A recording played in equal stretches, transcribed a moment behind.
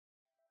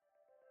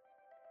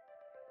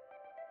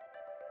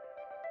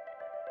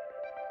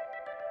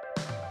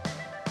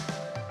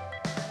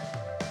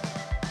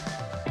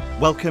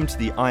Welcome to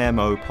the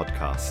IMO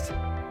podcast.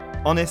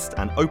 Honest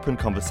and open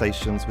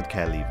conversations with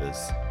care leavers.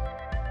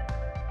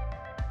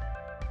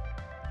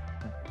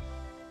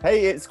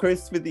 Hey, it's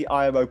Chris with the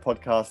IMO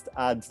podcast,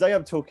 and today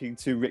I'm talking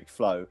to Ric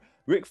Flo.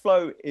 Ric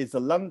Flo is a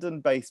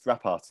London-based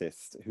rap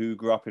artist who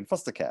grew up in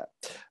foster care.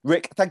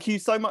 Ric, thank you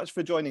so much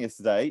for joining us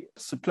today.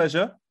 It's a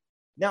pleasure.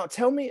 Now,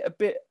 tell me a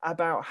bit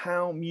about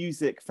how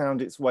music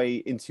found its way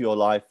into your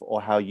life, or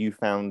how you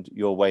found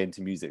your way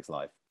into music's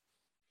life.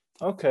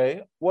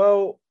 Okay,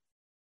 well,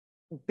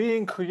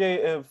 being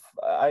creative,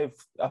 I've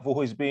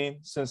always been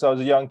since I was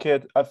a young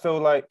kid. I feel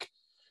like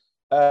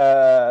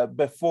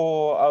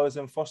before I was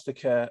in foster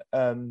care,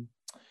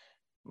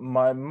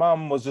 my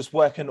mum was just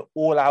working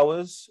all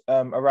hours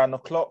around the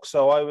clock.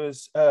 So I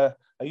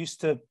used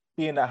to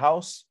be in the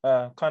house,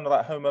 kind of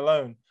like Home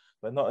Alone,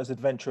 but not as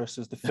adventurous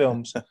as the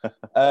films.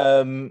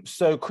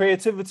 So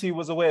creativity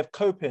was a way of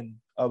coping,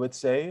 I would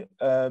say.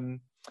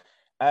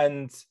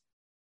 And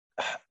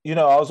you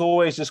know, I was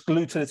always just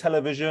glued to the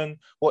television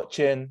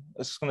watching.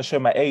 It's going to show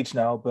my age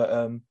now,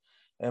 but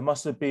it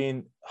must have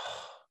been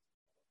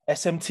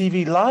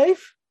SMTV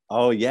Live.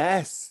 Oh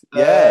yes,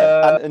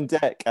 yeah, and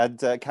Deck and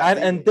Deck,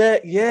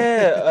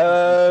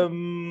 yeah.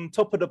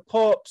 Top of the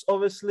Pops,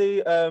 obviously.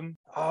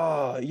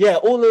 Yeah,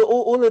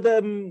 all of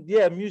them,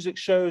 yeah, music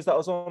shows that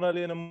was on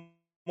early in the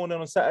morning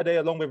on Saturday,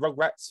 along with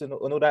Rugrats and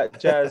all that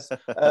jazz.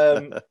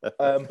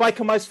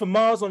 Biker Mice from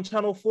Mars on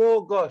Channel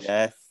 4. Gosh,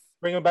 yes.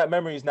 Bringing back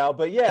memories now,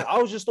 but yeah,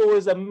 I was just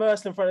always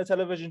immersed in front of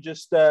television,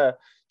 just immersed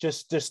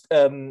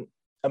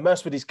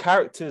with these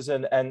characters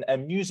and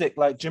music,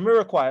 like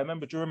Jamiroquai. I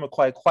remember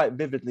Jamiroquai quite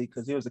vividly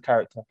because he was a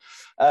character.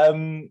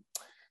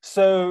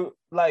 So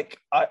like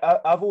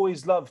I've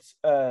always loved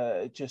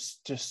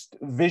just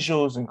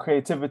visuals and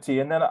creativity,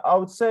 and then I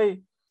would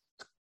say,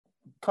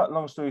 cut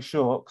long story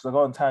short, because I go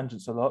on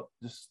tangents a lot.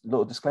 Just a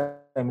little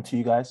disclaimer to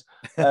you guys.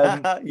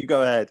 You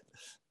go ahead.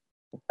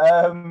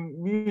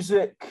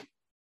 Music.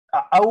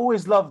 I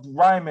always loved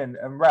rhyming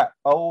and rap.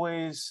 There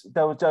was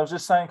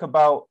just something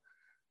about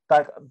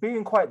like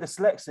being quite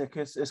dyslexic.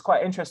 It's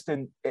quite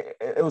interesting.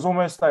 It was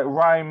almost like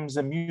rhymes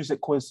and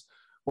music was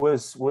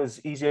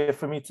easier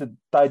for me to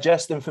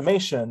digest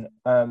information.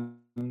 And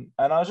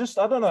I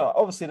don't know.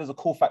 Obviously, there's a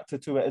cool factor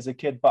to it as a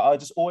kid, but I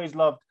just always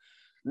loved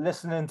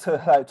listening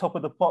to like Top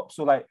of the Pops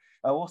or like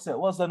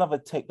what's another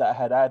tape that I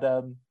had? I had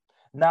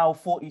Now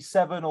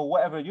 47 or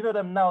whatever, you know,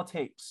 them Now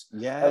tapes.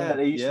 That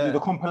they used to do the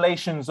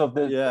compilations of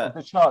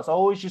the charts. I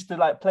always used to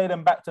like play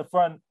them back to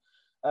front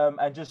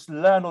and just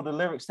learn all the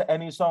lyrics to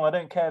any song. I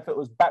don't care if it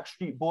was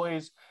Backstreet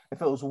Boys,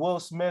 if it was Will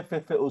Smith,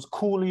 if it was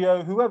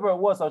Coolio, whoever it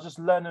was. I was just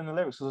learning the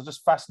lyrics because I was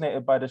just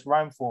fascinated by this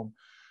rhyme form.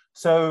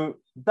 So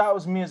that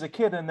was me as a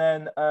kid. And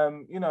then,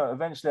 you know,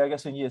 eventually, I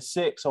guess in year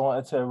 6, I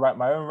wanted to write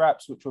my own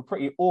raps, which were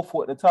pretty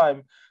awful at the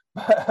time.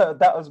 But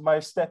that was my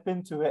step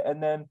into it.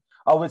 And then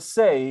I would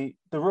say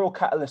the real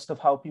catalyst of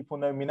how people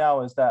know me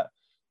now is that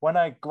when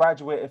I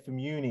graduated from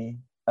uni,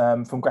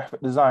 from graphic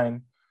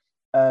design,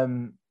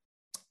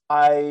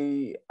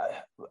 I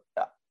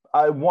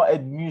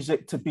wanted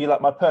music to be like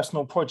my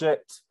personal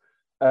project,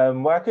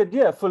 where I could,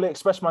 fully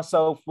express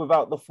myself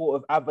without the thought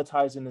of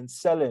advertising and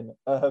selling.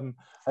 I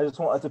just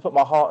wanted to put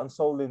my heart and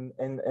soul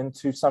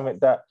into something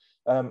that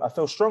I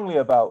feel strongly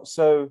about.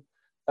 So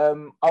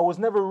I was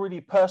never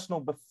really personal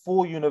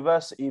before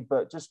university,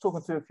 but just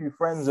talking to a few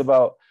friends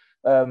about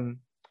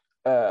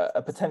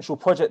a potential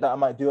project that I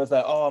might do. I was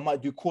like, I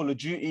might do Call of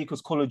Duty because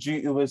Call of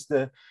Duty was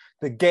the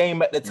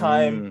game at the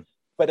time.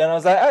 But then I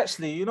was like,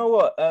 actually, you know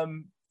what?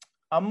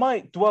 I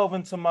might delve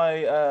into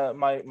my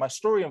my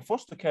story in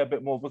foster care a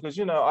bit more because,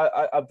 you know,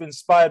 I've been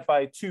inspired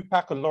by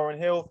Tupac and Lauryn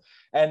Hill,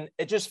 and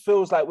it just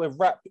feels like with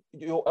rap,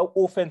 your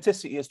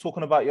authenticity is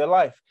talking about your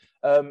life.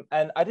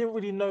 And I didn't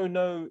really know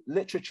no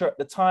literature at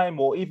the time,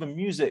 or even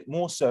music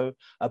more so,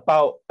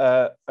 about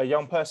a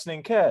young person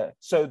in care.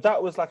 So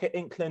that was like an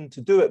inkling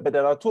to do it. But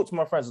then I talked to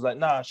my friends, I was like,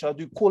 nah, shall I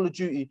do Call of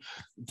Duty,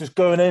 just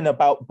going in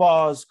about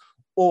bars,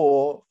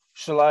 or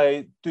shall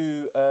I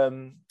do a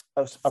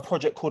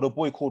project called A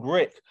Boy Called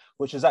Rick,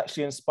 which is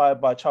actually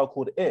inspired by A Child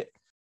Called It.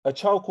 A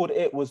Child Called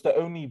It was the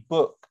only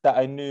book that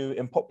I knew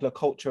in popular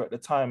culture at the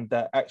time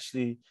that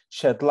actually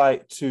shed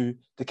light to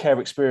the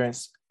care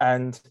experience.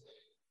 And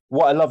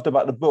what I loved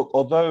about the book,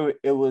 although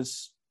it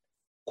was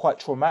quite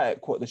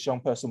traumatic what this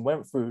young person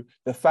went through,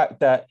 the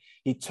fact that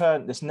he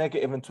turned this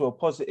negative into a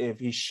positive,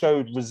 he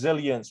showed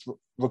resilience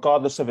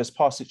regardless of his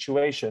past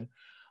situation.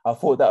 I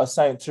thought that was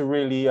something to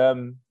really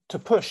to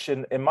push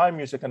in my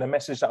music, and a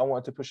message that I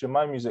wanted to push in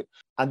my music.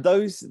 And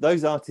those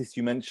artists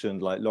you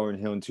mentioned, like Lauryn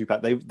Hill and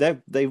Tupac,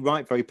 they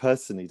write very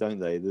personally, don't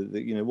they?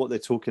 You know, what they're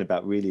talking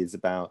about really is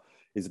about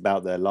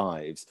their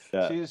lives.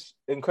 She's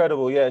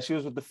incredible. Yeah, she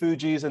was with the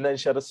Fugees, and then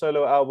she had a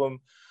solo album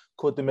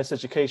called The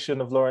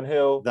Miseducation of Lauryn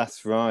Hill.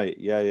 That's right.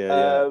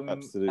 Yeah,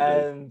 absolutely.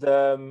 And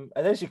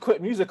then she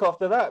quit music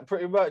after that,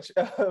 pretty much.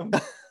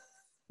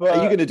 But,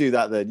 are you going to do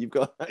that then? We've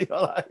got to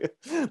grab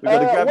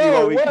you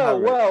while we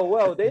can.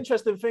 Well. The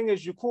interesting thing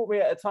is, you caught me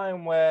at a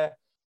time where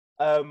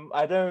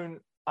I don't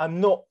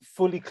I'm not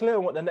fully clear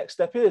on what the next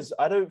step is.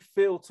 I don't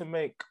feel to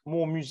make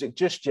more music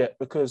just yet,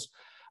 because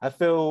I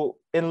feel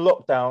in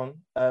lockdown,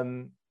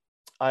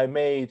 I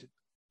made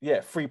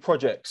 3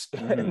 projects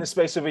in the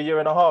space of a year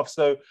and a half.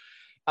 So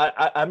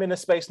I'm in a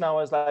space now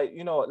as like,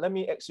 you know what, let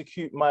me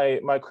execute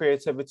my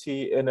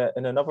creativity in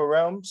another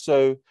realm.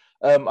 So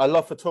I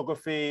love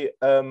photography.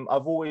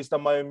 I've always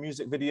done my own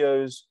music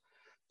videos,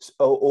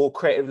 or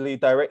creatively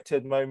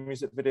directed my own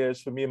music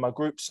videos for me and my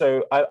group.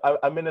 So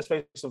I'm in a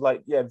space of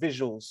like,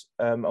 visuals.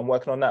 I'm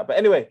working on that. But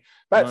anyway,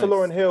 back to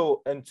Lauryn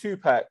Hill and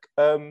Tupac.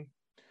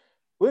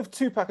 With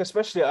Tupac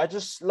especially, I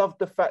just loved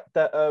the fact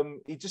that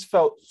he just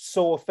felt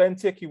so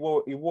authentic. He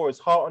wore his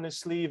heart on his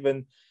sleeve,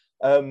 and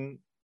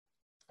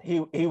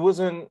he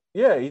wasn't,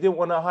 he didn't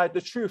want to hide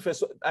the truth.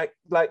 It's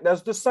like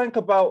there's just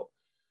something about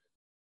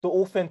the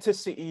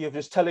authenticity of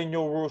just telling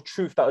your real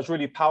truth that was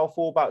really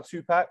powerful about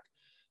Tupac.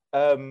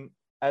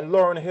 And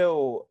Lauryn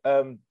Hill,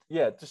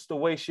 just the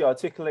way she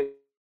articulates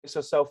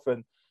herself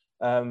and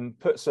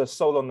puts her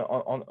soul on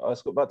I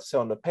was about to say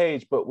on the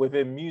page, but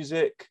within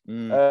music,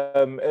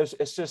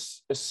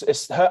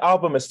 it's her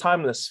album is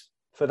timeless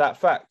for that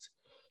fact.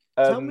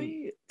 Tell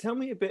me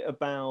a bit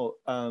about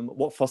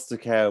what foster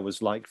care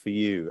was like for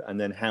you,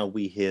 and then how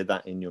we hear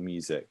that in your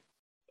music.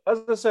 As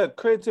I said,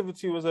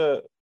 creativity was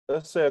a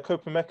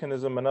coping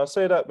mechanism, and I'll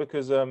say that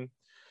because not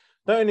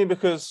only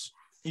because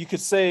you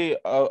could say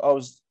I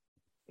was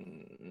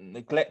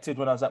neglected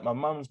when I was at my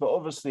mum's, but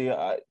obviously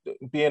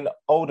being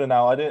older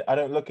now, I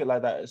don't look at it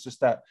like that. It's just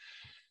that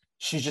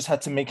she just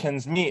had to make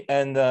ends meet,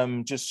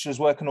 and she was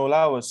working all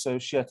hours, so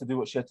she had to do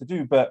what she had to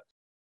do. But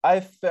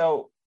I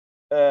felt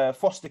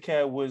foster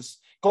care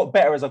got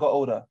better as I got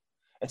older.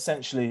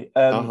 Essentially,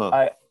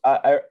 I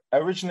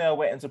originally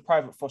went into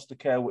private foster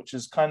care, which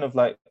is kind of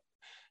like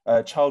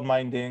child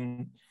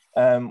minding,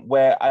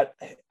 where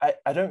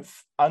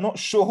I'm not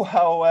sure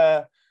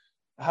how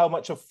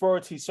much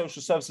authority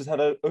social services had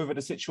over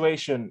the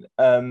situation,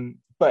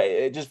 but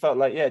it just felt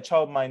like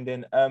child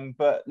minding.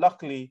 But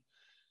luckily,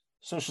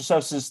 social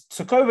services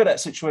took over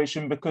that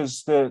situation,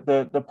 because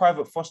the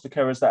private foster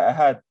carers that I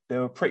had, they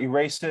were pretty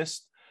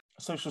racist.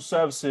 Social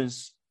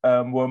services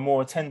were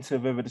more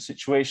attentive over the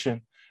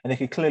situation, and they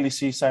could clearly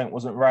see something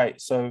wasn't right.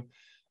 So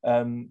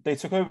they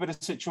took over the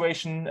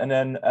situation, and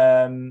then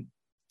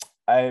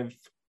I've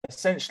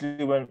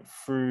essentially went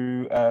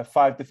through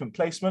 5 different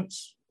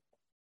placements.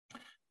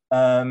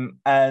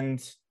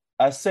 And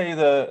I say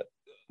the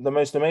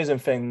most amazing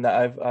thing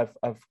that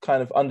I've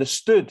kind of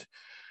understood,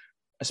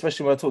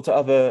 especially when I talk to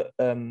other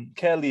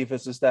care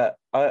leavers, is that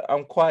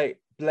I'm quite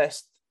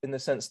blessed in the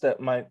sense that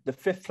the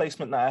 5th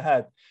placement that I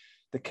had,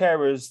 the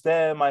carers,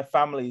 they're my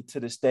family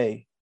to this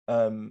day.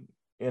 I'm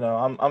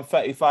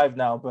 35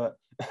 now, but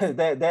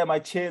they're my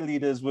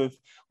cheerleaders with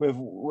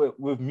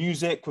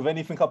music, with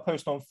anything I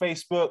post on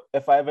Facebook.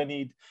 If I ever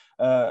need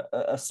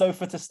a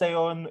sofa to stay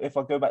on, if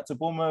I go back to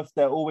Bournemouth,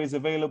 they're always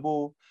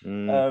available.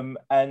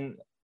 And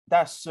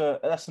that's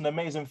an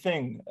amazing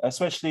thing,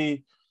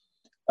 especially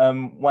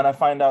when I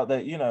find out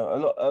that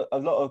a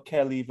lot of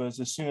care leavers,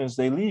 as soon as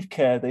they leave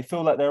care, they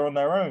feel like they're on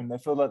their own. They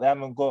feel like they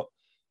haven't got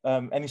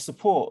any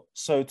support.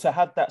 So to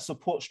have that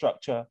support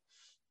structure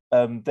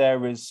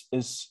there is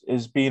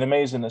being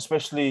amazing,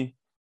 especially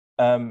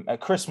at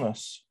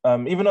Christmas.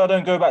 Even though I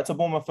don't go back to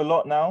Bournemouth a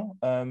lot now,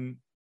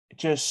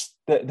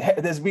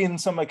 there's been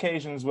some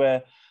occasions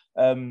where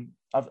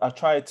I've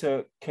tried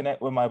to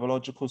connect with my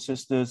biological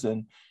sisters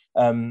and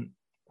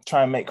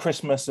try and make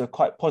Christmas a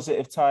quite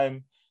positive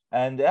time,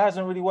 and it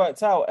hasn't really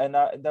worked out. And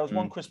there was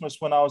one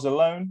Christmas when I was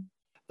alone.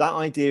 That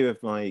idea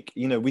of like,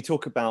 we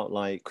talk about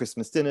like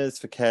Christmas dinners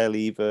for care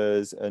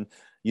leavers, and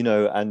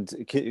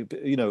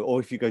or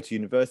if you go to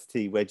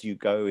university, where do you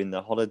go in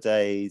the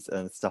holidays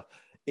and stuff?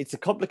 It's a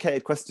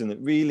complicated question that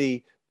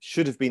really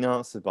should have been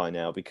answered by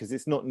now, because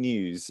it's not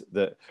news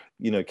that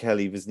care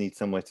leavers need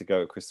somewhere to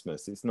go at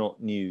Christmas. It's not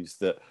news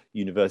that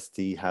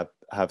university have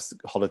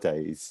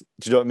holidays.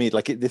 Do you know what I mean?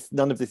 Like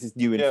none of this is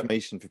new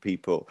information for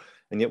people,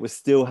 and yet we're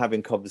still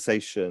having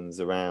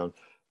conversations around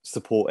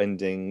support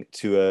ending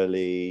too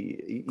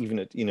early,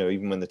 even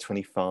when they're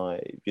 25.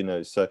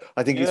 So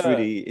I think it's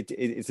really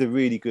it's a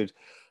really good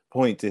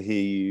point to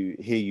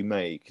hear you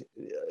make,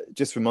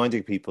 just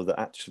reminding people that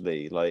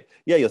actually, like,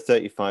 you're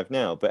 35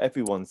 now, but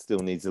everyone still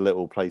needs a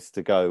little place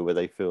to go where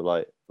they feel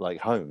like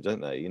home,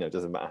 don't they? It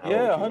doesn't matter how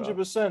old you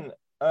 100%.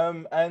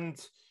 And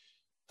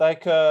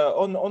like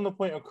on the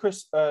point of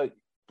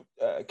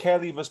care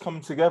leavers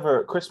coming together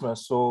at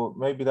Christmas, or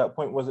maybe that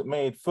point wasn't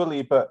made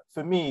fully, but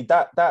for me,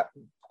 that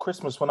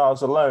Christmas when I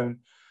was alone,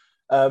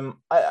 I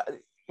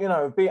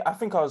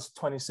think I was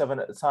 27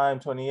 at the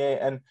time, 28,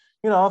 and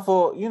I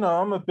thought,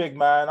 I'm a big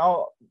man,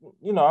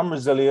 I'm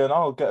resilient,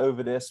 I'll get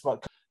over this.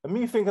 But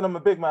me thinking I'm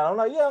a big man, I'm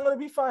like, I'm gonna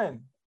be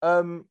fine.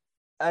 And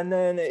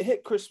then it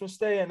hit Christmas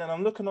Day, and then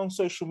I'm looking on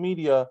social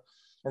media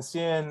and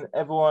seeing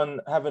everyone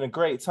having a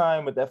great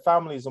time with their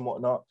families and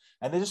whatnot,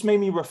 and it just made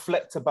me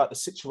reflect about the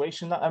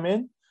situation that I'm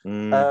in.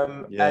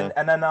 And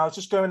then I was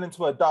just going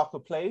into a darker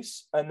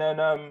place, and then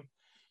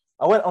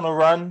I went on a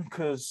run,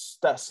 because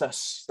that's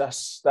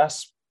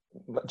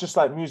just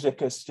like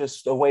music, it's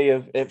just a way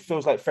of, it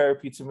feels like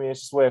therapy to me.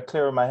 It's just a way of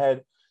clearing my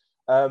head.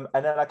 And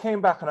then I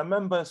came back and I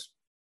remember,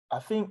 I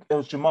think it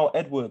was Jamal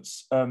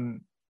Edwards.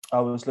 I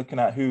was looking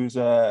at, who's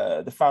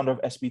the founder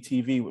of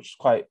SBTV, which is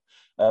quite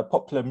a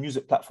popular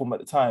music platform at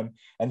the time.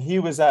 And he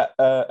was at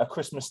a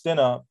Christmas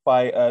dinner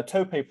by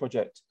Tope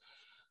Project.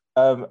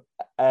 And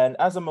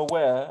as I'm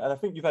aware, and I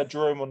think you've had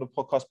Jerome on the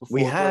podcast before.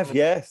 We have, Jerome,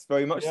 yes,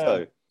 very much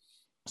so.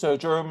 So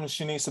Jerome and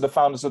Shanice are the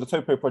founders of the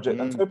Tope Project,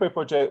 and Tope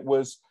Project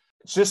was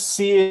just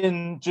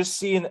seeing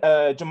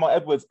Jamal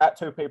Edwards at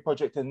Tope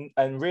Project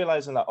and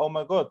realizing that, oh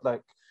my God,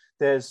 like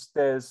there's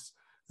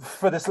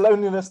for this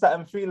loneliness that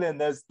I'm feeling,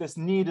 there's this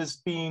need is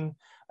being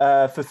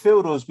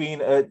fulfilled, or is being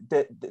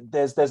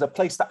there's a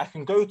place that I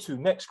can go to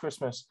next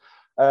Christmas.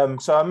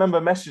 So I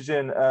remember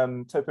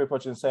messaging Topo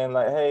Project and saying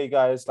like, hey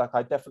guys, like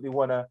I definitely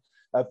want to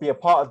be a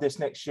part of this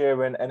next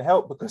year and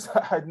help, because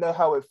I know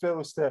how it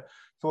feels to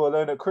feel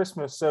alone at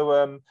Christmas.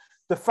 So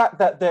the fact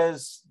that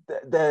there's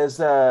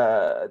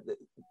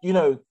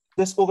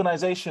this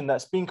organization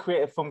that's been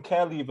created from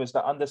care leavers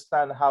that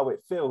understand how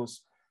it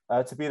feels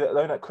to be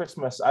alone at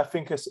Christmas, I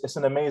think it's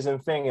an amazing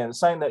thing, and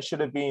something that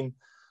should have been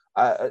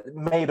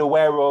made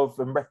aware of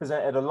and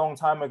represented a long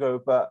time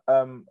ago. But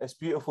it's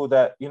beautiful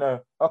that,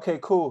 okay,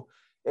 cool.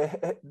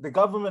 The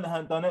government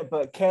hadn't done it,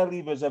 but care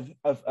leavers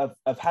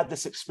have had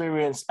this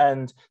experience,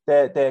 and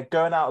they're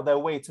going out of their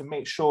way to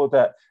make sure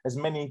that as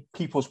many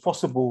people as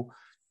possible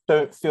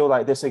don't feel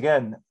like this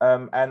again.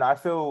 And I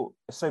feel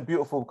so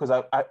beautiful because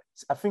I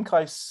think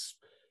I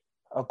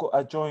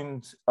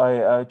joined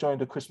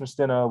a Christmas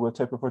dinner with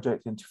Topo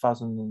Project in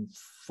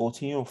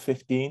 2014 or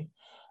 15.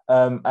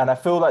 And I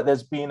feel like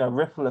there's been a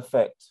ripple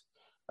effect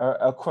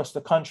across the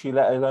country,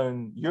 let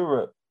alone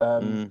Europe,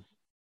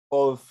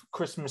 of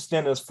Christmas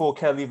dinners for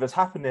care leavers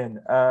happening.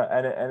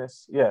 And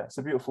it's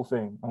a beautiful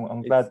thing.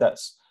 I'm glad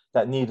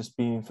that need is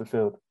being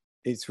fulfilled.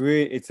 It's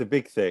a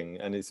big thing,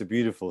 and it's a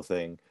beautiful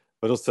thing.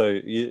 But also,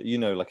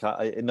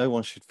 no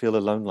one should feel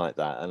alone like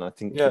that. And I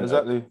think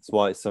exactly. That's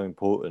why it's so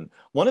important.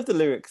 One of the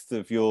lyrics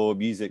of your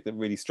music that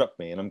really struck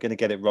me, and I'm going to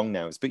get it wrong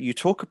now, but you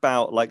talk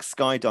about like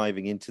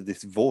skydiving into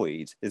this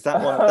void. Is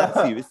that one?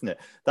 That's you, isn't it?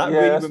 That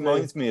really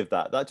reminds me of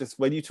that. That just,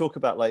 when you talk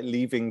about like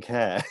leaving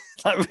care,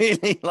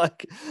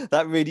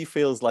 that really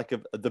feels like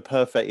the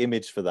perfect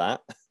image for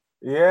that.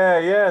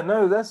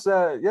 No, that's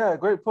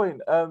great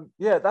point.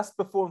 That's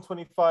before I'm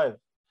 25.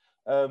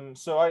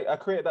 So I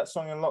created that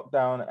song in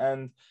lockdown,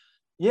 and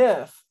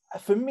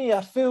for me, I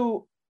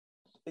feel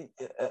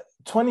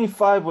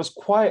 25 was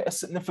quite a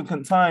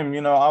significant time. I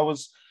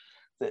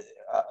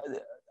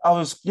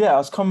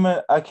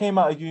came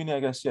out of uni,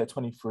 I guess,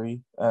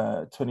 23,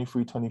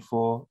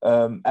 24.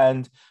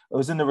 And I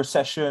was in the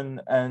recession,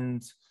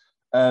 and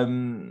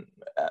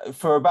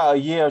for about a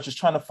year, I was just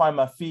trying to find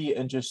my feet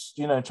and just,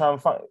 try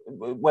and find,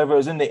 whether it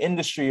was in the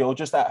industry or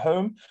just at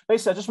home.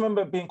 Basically, I just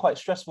remember it being quite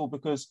stressful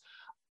because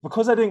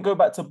I didn't go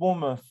back to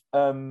Bournemouth.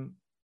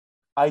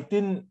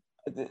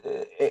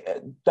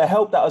 The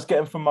help that I was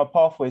getting from my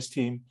Pathways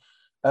team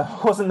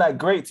wasn't that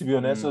great, to be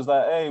honest. It was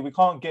like, hey, we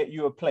can't get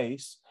you a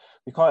place.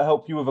 We can't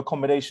help you with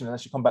accommodation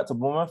unless you come back to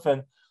Bournemouth.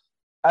 And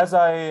as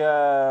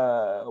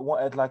I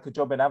wanted like a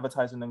job in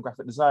advertising and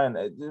graphic design,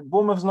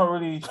 Bournemouth's not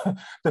really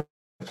the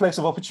place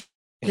of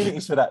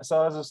opportunities for that.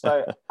 So I was just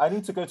like, I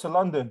need to go to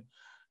London.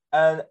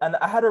 And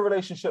I had a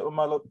relationship with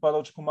my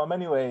biological mum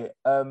anyway.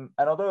 And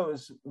although it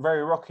was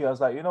very rocky, I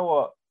was like, you know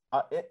what?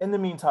 In the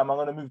meantime, I'm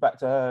going to move back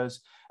to hers,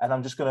 and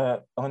I'm just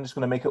gonna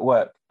make it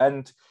work.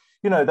 And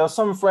there were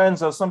some friends,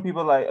 there were some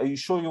people like, are you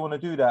sure you want to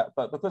do that?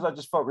 But because I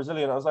just felt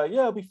resilient, I was like, yeah,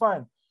 it'll be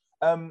fine.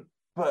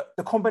 But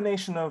the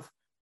combination of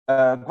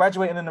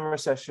graduating in a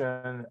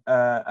recession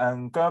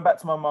and going back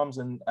to my mum's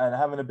and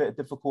having a bit of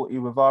difficulty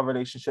with our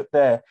relationship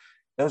there,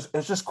 it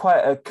was just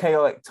quite a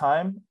chaotic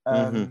time.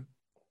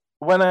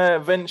 When I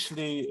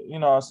eventually, I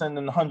was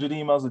sending 100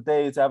 emails a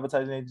day to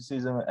advertising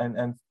agencies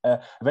and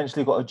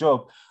eventually got a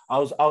job, I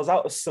was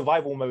out of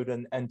survival mode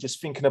and just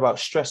thinking about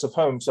stress of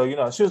home. So,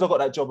 as soon as I got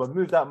that job, I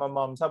moved out of my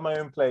mum's, had my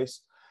own place.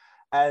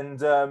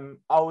 And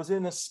I was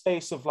in a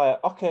space of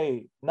like,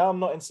 okay, now I'm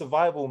not in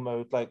survival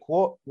mode. Like,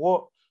 what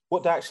do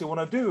I actually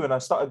want to do? And I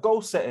started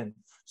goal setting.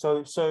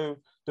 So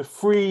the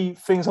 3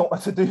 things I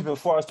wanted to do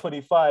before I was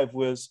 25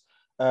 was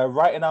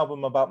write an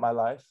album about my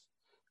life,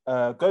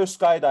 go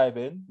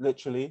skydiving,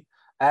 literally,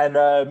 and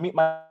meet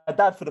my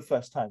dad for the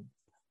first time.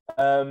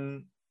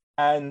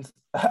 And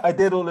I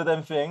did all of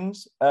them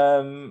things.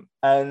 And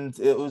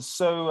it was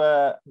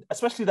so,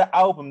 especially the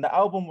album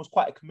was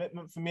quite a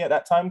commitment for me at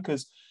that time,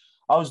 because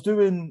I was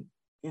doing,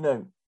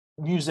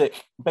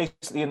 music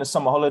basically in the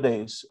summer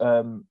holidays.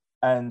 And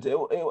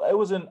I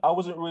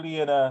wasn't really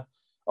in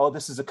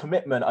this is a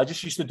commitment. I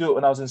just used to do it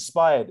when I was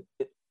inspired.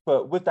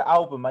 But with the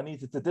album, I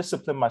needed to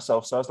discipline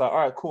myself. So I was like, all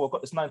right, cool. I've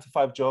got this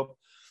 9-to-5 job.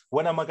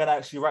 When am I going to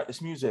actually write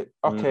this music?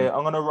 Okay,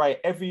 I'm going to write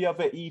every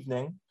other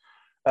evening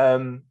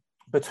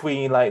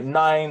between like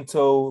 9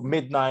 till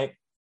midnight,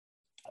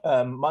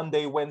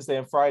 Monday, Wednesday,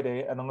 and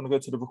Friday. And I'm going to go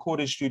to the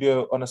recording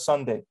studio on a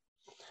Sunday.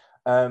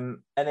 And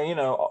then,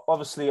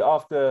 obviously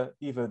after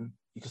even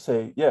you could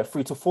say,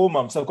 3 to 4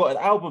 months. I've got an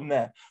album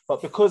there,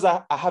 but because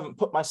I haven't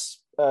put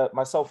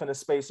myself in a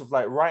space of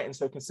like writing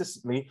so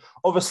consistently,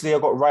 obviously I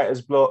got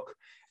writer's block,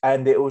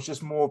 and it was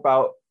just more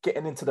about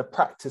getting into the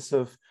practice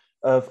of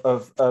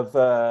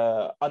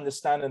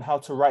understanding how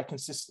to write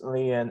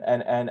consistently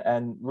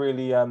and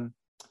really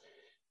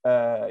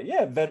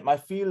vent my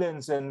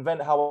feelings and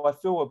vent how I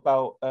feel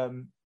about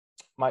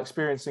my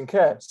experience in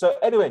care. So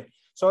anyway,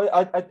 so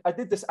I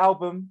did this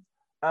album,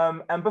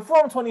 and Before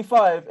I'm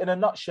 25, in a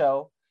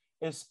nutshell,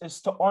 is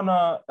to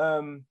honor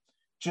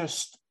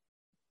just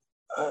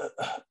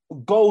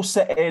goal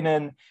setting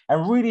and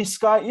really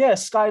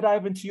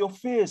skydive into your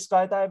fears,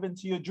 skydive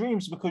into your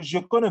dreams, because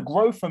you're gonna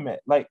grow from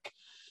it. Like,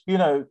 you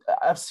know,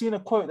 I've seen a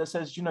quote that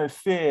says, you know,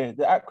 fear,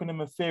 the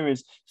acronym of fear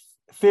is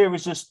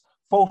just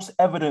false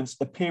evidence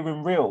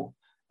appearing real.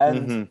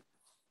 And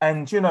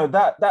and you know,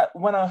 that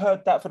when I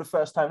heard that for the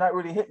first time, that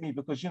really hit me,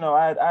 because, you know,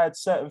 I had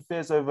certain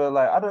fears over,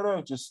 like, I don't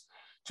know, just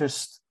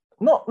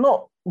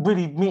not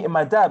really meeting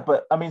my dad,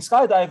 but I mean,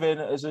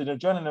 skydiving is an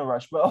adrenaline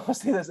rush, but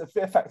obviously there's a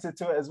fear factor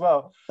to it as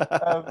well.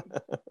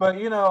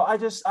 But you know, I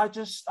was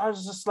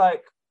just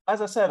like,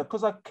 as I said,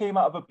 because I came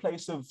out of a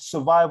place of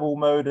survival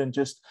mode and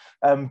just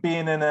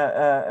being in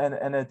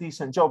a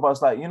decent job, I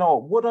was like, you know,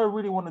 what do I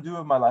really want to do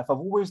with my life? I've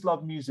always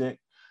loved music,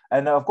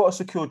 and I've got a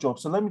secure job,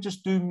 so let me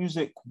just do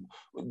music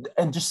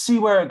and just see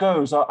where it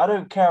goes. I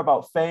don't care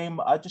about fame.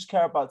 I just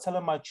care about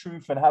telling my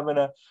truth and having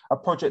a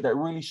project that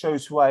really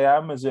shows who I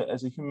am as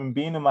a human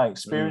being and my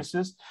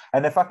experiences.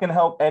 And if I can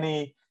help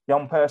any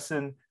young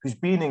person who's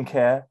been in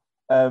care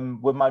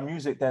with my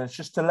music, then it's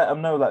just to let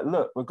them know, like,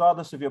 look,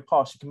 regardless of your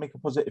past, you can make a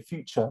positive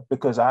future,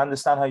 because I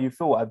understand how you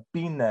feel. I've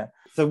been there.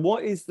 So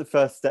what is the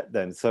first step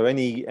then? So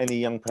any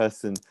young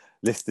person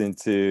listening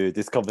to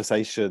this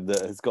conversation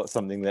that has got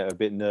something they're a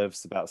bit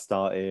nervous about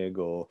starting,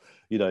 or,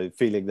 you know,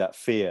 feeling that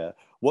fear,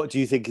 what do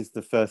you think is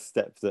the first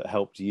step that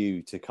helped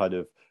you to kind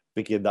of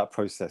begin that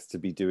process to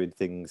be doing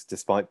things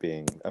despite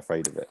being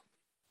afraid of it?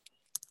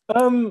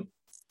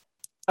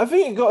 I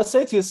think you got to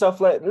say to yourself,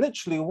 like,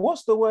 literally,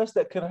 what's the worst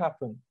that can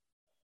happen?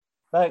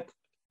 Like,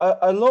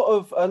 a lot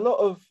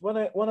of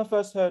when I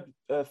first heard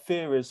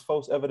fear is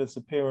false evidence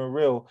appearing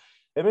real,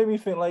 it made me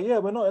think, like, yeah,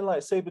 we're not in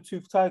like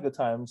saber-toothed tiger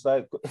times.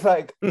 Like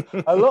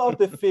a lot of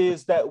the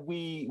fears that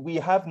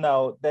we have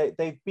now,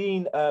 they've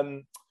been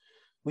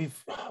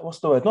we've, what's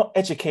the word, not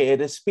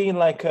educated, it's been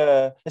like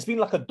a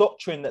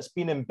doctrine that's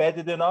been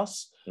embedded in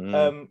us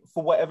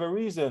for whatever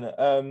reason.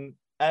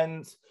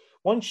 And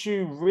once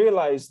you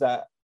realize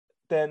that,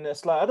 then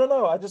it's like, I don't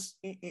know,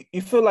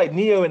 you feel like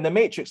Neo in the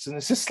Matrix, and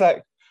it's just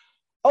like,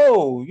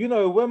 oh, you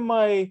know, when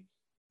my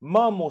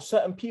mum or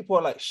certain people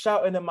are like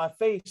shouting in my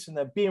face and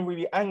they're being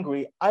really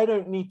angry, I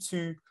don't need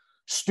to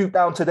stoop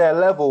down to their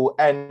level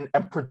and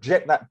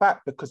project that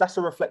back, because that's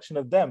a reflection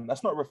of them.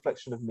 That's not a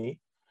reflection of me.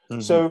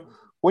 So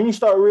when you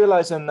start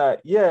realizing that,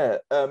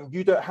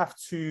 you don't have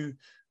to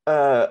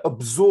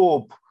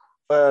absorb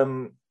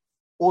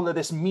all of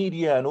this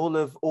media and all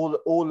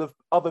of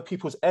other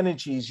people's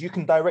energies, you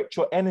can direct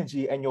your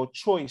energy and your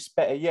choice,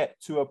 better yet,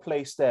 to a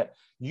place that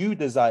you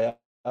desire,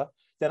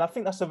 then I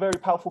think that's a very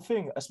powerful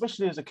thing,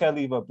 especially as a care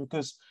leaver,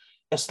 because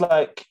it's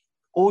like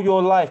all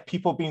your life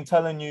people been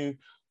telling you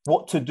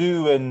what to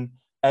do, and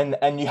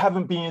you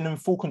haven't been in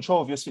full control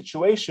of your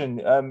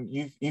situation.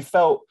 You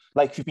felt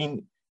like you've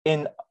been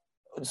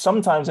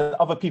sometimes in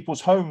other people's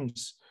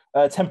homes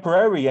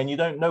temporary, and you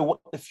don't know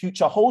what the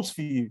future holds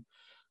for you.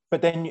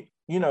 But then,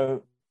 you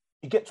know,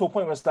 you get to a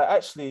point where it's like,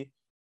 actually,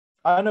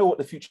 I know what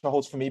the future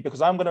holds for me,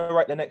 because I'm going to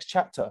write the next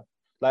chapter.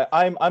 Like,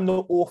 I'm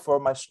the author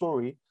of my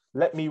story.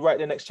 Let me write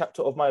the next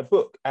chapter of my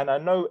book. And I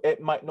know it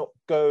might not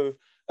go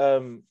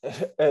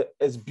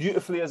as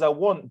beautifully as I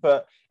want,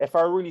 but if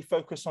I really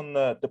focus on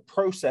the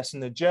process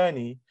and the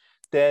journey,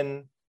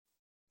 then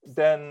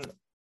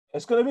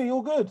it's going to be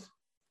all good.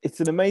 It's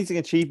an amazing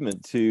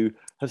achievement to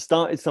have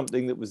started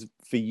something that was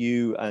for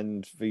you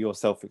and for your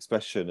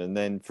self-expression, and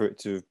then for it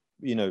to,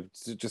 you know,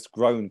 to just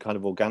grown kind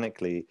of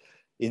organically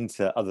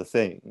into other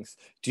things.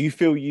 Do you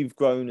feel you've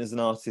grown as an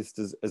artist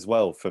as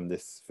well from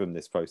this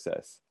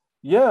process?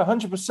 Yeah,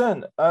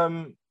 100%.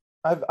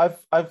 I've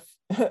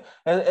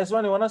it's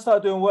funny, when I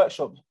started doing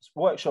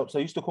workshops, I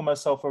used to call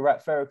myself a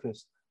rap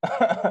therapist.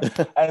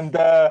 and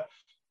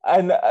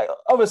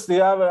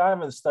obviously I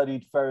haven't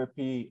studied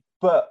therapy,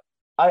 but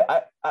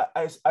I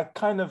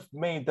kind of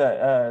made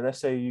that let's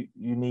say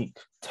unique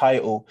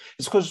title.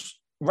 It's because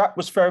rap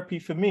was therapy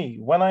for me.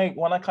 When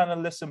I kind of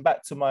listen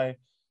back to my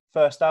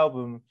first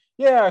album,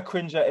 yeah, I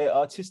cringe at it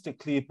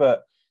artistically,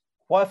 but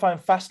what I find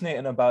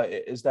fascinating about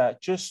it is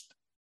that just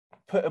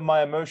putting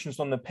my emotions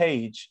on the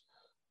page,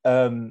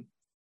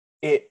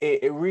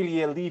 it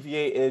really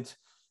alleviated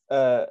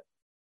the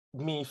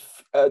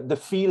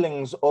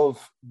feelings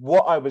of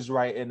what I was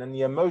writing and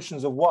the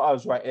emotions of what I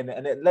was writing,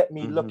 and it let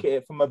me look at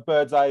it from a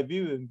bird's eye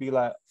view and be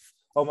like,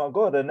 oh my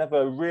God, I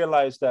never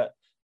realized that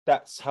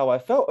that's how I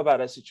felt about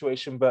that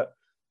situation. But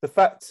the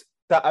fact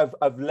that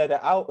I've let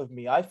it out of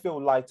me, I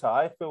feel lighter.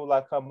 I feel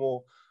like I'm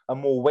more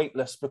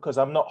weightless, because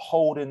I'm not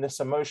holding this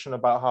emotion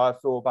about how I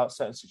feel about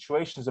certain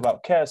situations,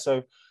 about care.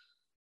 So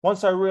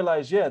once I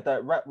realized, yeah,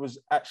 that rap was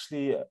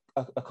actually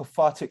a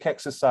cathartic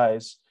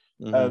exercise,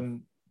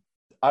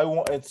 I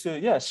wanted to,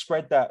 yeah,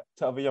 spread that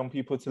to other young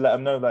people to let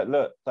them know, like,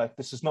 look, like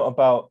this is not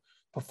about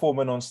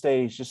performing on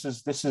stage.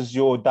 This is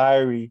your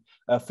diary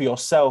for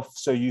yourself,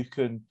 so you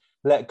can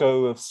let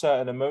go of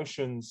certain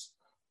emotions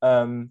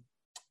and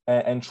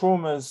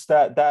traumas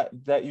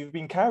that you've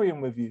been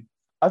carrying with you.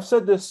 I've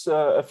said this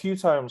a few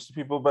times to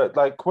people, but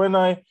like when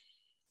I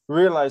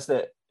realized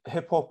that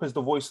hip hop is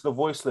the voice of the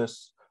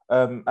voiceless,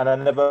 and I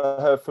never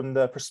heard from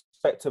the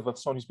perspective of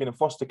someone who's been in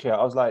foster care,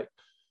 I was like,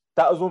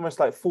 that was almost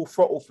like full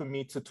throttle for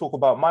me to talk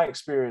about my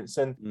experience.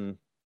 And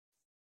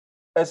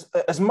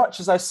as much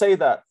as I say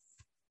that,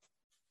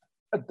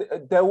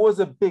 there was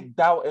a big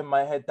doubt in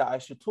my head that I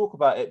should talk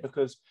about it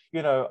because,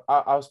 you know,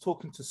 I was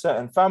talking to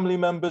certain family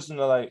members and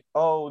they're like,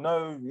 oh,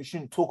 no, you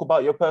shouldn't talk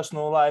about your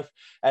personal life.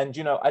 And,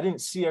 you know, I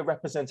didn't see a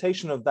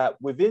representation of that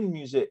within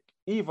music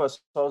either.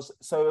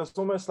 So it was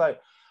almost like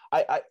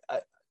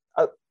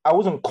I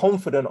wasn't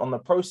confident on the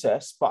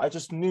process, but I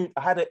just knew,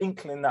 I had an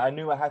inkling that I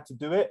knew I had to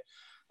do it.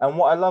 And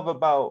what I love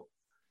about,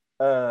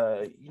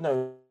 you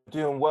know,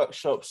 doing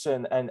workshops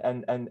and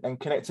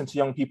connecting to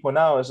young people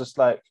now is just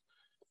like,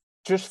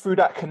 just through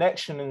that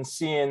connection and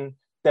seeing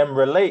them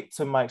relate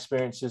to my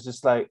experiences,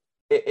 it's like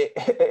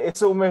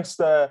it's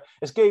almost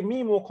it's gave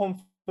me more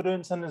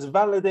confidence and it's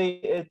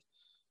validated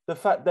the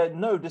fact that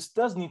no, this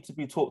does need to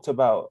be talked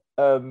about.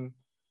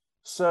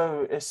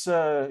 So it's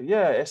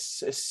yeah,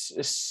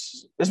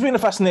 it's been a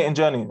fascinating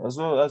journey as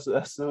well.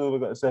 That's all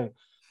we've got to say.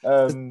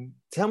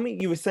 Tell me,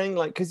 you were saying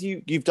like, because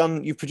you've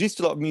produced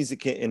a lot of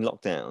music in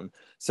lockdown,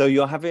 so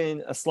you're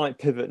having a slight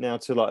pivot now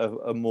to like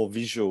a more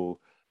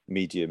visual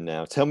medium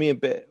now. Tell me a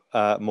bit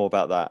more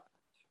about that.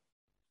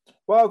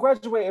 Well, I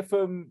graduated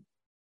from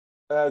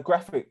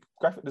graphic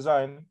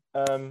design,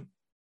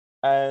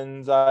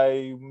 and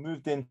I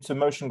moved into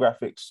motion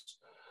graphics.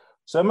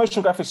 So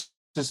motion graphics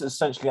is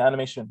essentially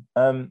animation.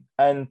 And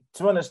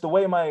to be honest, the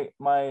way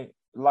my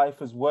life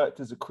has worked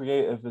as a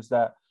creative is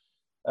that,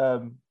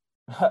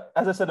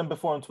 as I said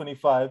before, I'm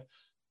 25.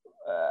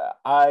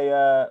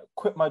 I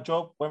quit my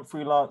job, went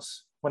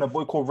freelance when A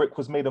Boy Called Rick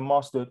was made and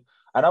mastered.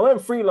 And I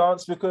went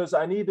freelance because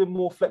I needed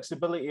more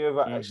flexibility of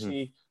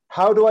actually,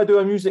 how do I do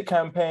a music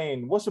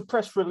campaign? What's a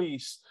press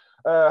release?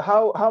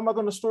 How am I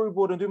going to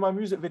storyboard and do my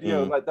music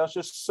video? Like, there's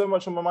just so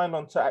much on my mind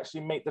on to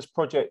actually make this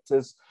project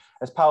as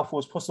powerful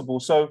as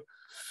possible. So,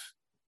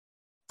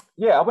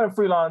 yeah, I went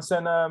freelance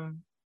and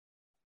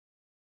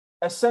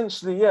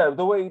essentially, yeah,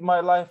 the way my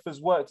life has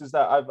worked is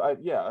that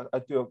I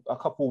do a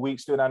couple of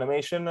weeks doing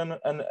animation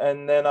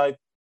and then a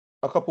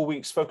couple of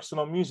weeks focusing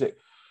on music.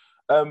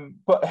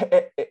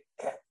 But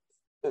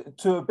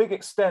to a big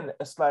extent,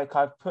 it's like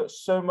I've put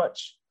so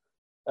much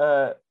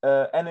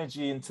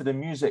energy into the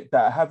music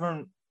that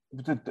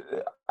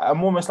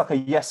I'm almost like a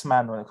yes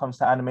man when it comes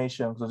to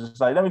animation. Because I'm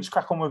just like, let me just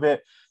crack on with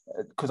it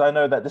because I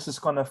know that this is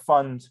going to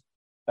fund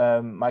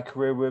my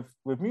career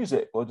with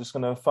music, or just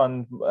going to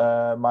fund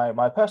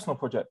my personal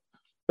project.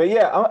 But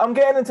yeah, I'm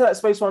getting into that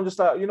space where I'm just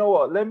like, you know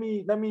what, let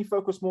me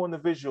focus more on the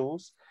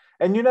visuals.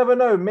 And you never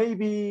know,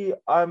 maybe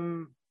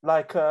I'm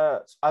like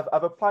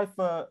I've applied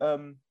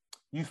for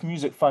youth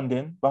music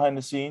funding behind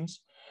the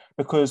scenes,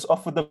 because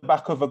off of the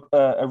back of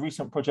a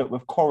recent project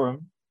with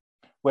Quorum,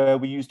 where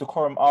we used the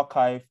Quorum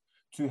archive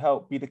to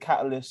help be the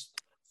catalyst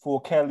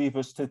for care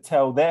leavers to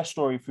tell their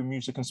story through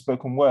music and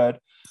spoken word,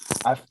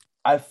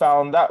 I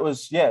found that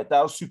was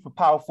super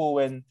powerful.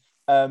 And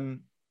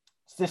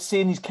just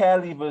seeing these care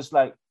leavers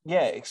like,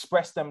 yeah,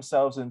 express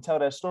themselves and tell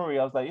their story,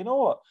 I was like, you know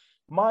what,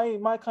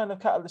 my kind of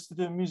catalyst to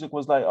doing music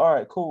was like, all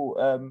right,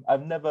 cool.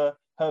 I've never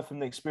heard from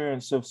the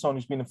experience of someone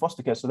who's been in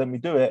foster care, so let me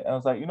do it. And I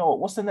was like, you know what,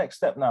 what's the next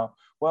step now?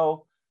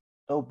 Well,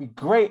 it would be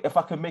great if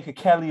I could make a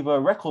care leaver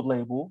record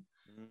label.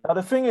 Now,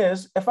 the thing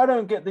is, if I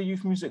don't get the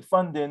youth music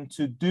funding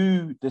to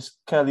do this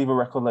care leaver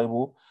record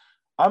label,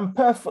 I'm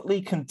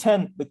perfectly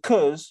content,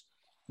 because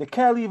the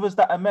care leavers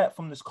that I met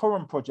from this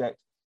Quorum project,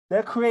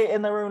 they're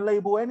creating their own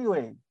label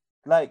anyway.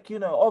 Like, you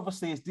know,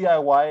 obviously it's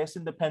DIY, it's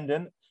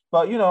independent,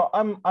 but, you know,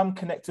 I'm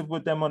connected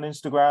with them on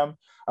Instagram.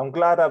 I'm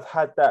glad I've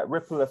had that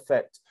ripple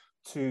effect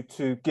to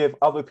give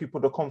other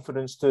people the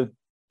confidence to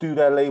do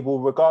their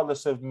label,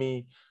 regardless of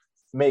me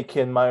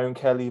making my own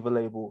care leaver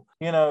label.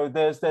 You know,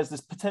 there's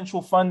this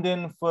potential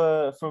funding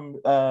from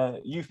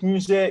youth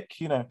music.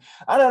 You know,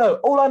 I don't know.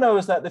 All I know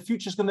is that the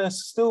future's going to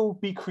still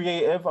be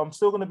creative. I'm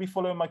still going to be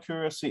following my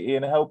curiosity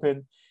and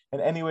helping in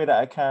any way that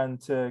I can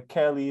to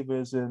care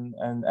leavers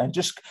and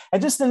just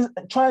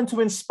trying to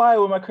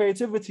inspire with my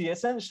creativity.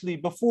 Essentially,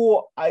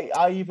 before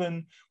I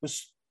even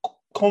was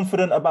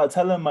confident about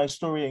telling my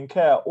story in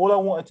care, all I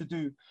wanted to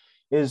do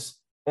is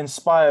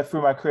inspired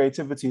through my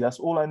creativity. That's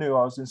all I knew.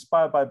 I was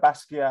inspired by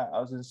Basquiat.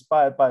 I was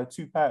inspired by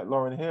Tupac,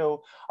 Lauryn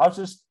Hill. I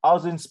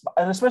was inspired,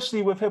 and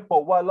especially with hip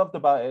hop, what I loved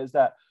about it is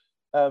that,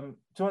 to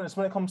be honest,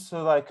 when it comes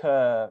to like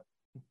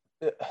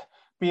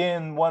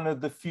being one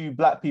of the few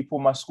Black people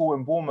in my school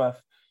in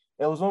Bournemouth,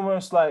 it was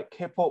almost like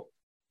hip hop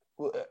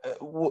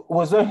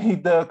was only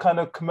the kind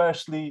of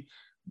commercially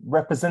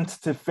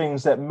representative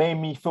things that made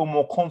me feel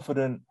more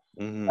confident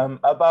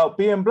about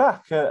being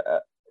black.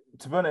 To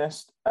be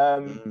honest.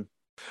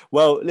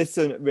 Well,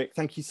 listen, Rick,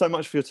 thank you so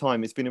much for your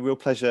time. It's been a real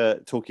pleasure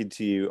talking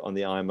to you on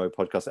the IMO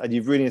podcast, and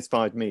you've really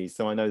inspired me.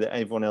 So I know that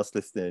everyone else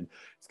listening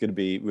is going to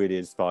be really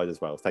inspired as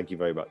well. Thank you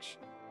very much.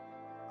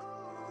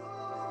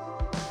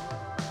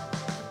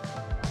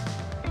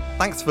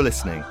 Thanks for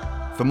listening.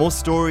 For more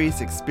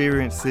stories,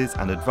 experiences,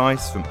 and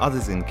advice from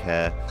others in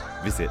care,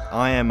 visit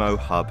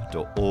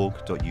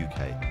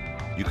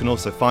imohub.org.uk. You can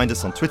also find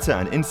us on Twitter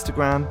and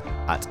Instagram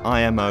at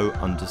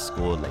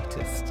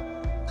 @IMO_latest.